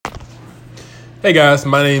Hey guys,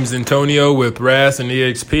 my name is Antonio with RAS and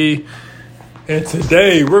EXP, and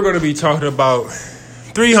today we're going to be talking about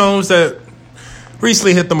 3 homes that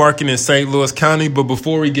recently hit the market in St. Louis County. But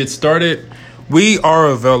before we get started, we are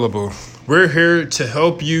available. We're here to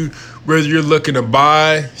help you whether you're looking to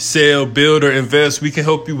buy, sell, build, or invest. We can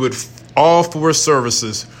help you with all 4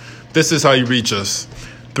 services. This is how you reach us.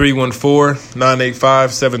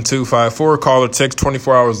 314-985-7254. Call or text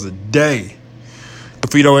 24 hours a day.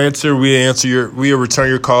 If we don't answer, we'll return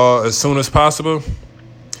your call as soon as possible.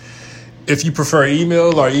 If you prefer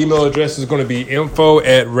email, our email address is going to be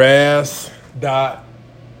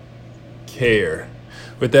info@ras.care.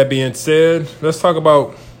 With that being said, let's talk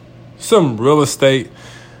about some real estate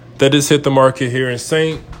that has hit the market here in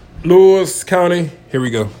St. Louis County. Here we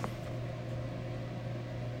go.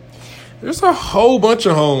 There's a whole bunch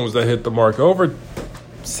of homes that hit the market. Over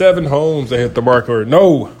 7 homes that hit the market.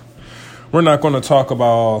 We're not going to talk about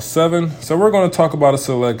all 7. So we're going to talk about a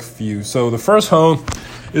select few. So the first home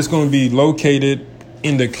is going to be located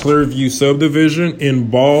in the Clearview subdivision in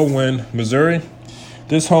Baldwin, Missouri.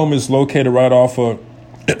 This home is located right off of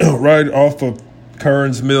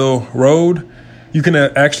Kearns Mill Road. You can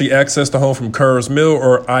actually access the home from Kearns Mill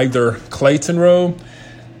or either Clayton Road.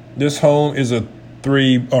 This home is a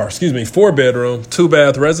 4-bedroom,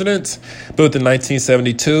 2-bath residence built in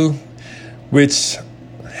 1972, which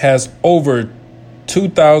has over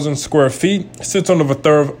 2,000 square feet. Sits on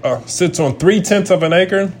 3/10 of an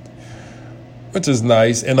acre, which is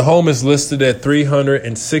nice. And the home is listed at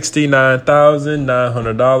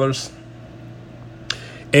 $369,900.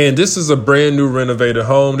 And this is a brand new renovated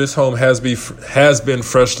home. This home has been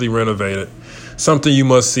freshly renovated. Something you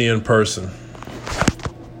must see in person.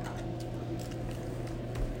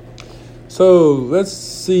 So let's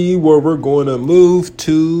see where we're going to move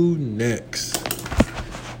to next.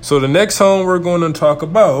 So the next home we're going to talk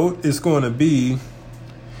about is going to be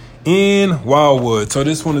in Wildwood. So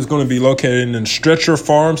this one is going to be located in Stretcher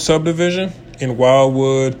Farm subdivision in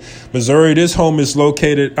Wildwood, Missouri. This home is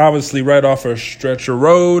located obviously right off of Stretcher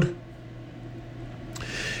Road.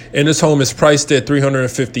 And this home is priced at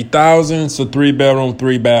 $350,000. So 3-bedroom,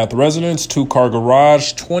 3-bath residence, 2-car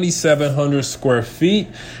garage, 2,700 square feet.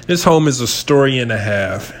 This home is a story and a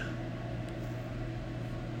half.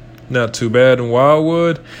 Not too bad in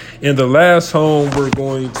Wildwood. And the last home we're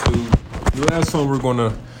going to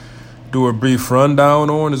do a brief rundown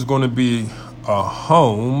on is going to be a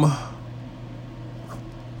home.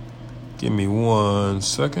 Give me 1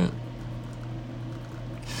 second.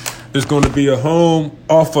 It's going to be a home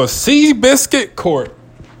off of Seabiscuit Court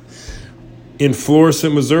in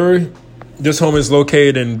Florissant, Missouri. This home is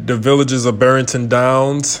located in the Villages of Barrington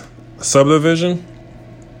Downs subdivision.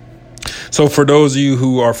 So for those of you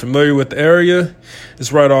who are familiar with the area,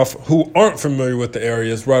 it's right off of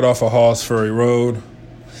Halls Ferry Road.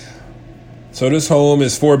 So this home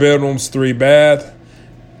is 4 bedrooms, 3 bath,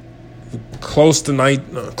 close to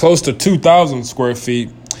 2,000 square feet,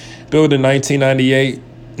 built in 1988,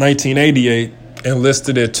 and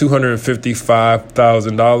listed at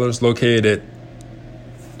 $255,000, located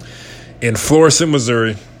in Florissant,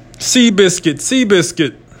 Missouri.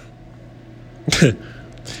 Seabiscuit.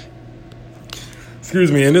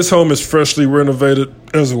 Excuse me, and this home is freshly renovated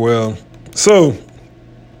as well. So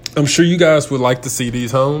I'm sure you guys would like to see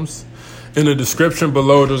these homes. In the description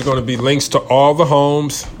below, there's going to be links to all the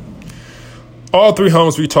homes. All 3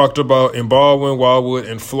 homes we talked about in Baldwin, Wildwood,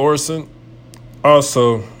 and Florissant.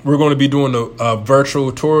 Also, we're going to be doing a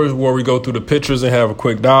virtual tours where we go through the pictures and have a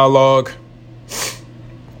quick dialogue.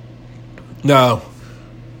 Now,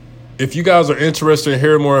 if you guys are interested in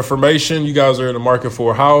hearing more information, you guys are in the market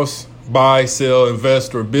for a house, buy, sell,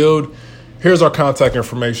 invest, or build, here's our contact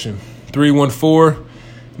information.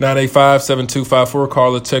 314-985-7254.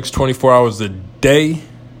 Call or text 24 hours a day.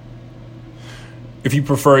 If you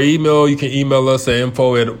prefer email, you can email us at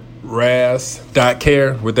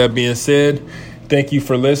info@ras.care. With that being said, thank you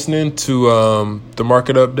for listening to the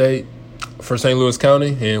market update for St. Louis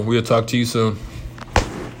County, and we'll talk to you soon.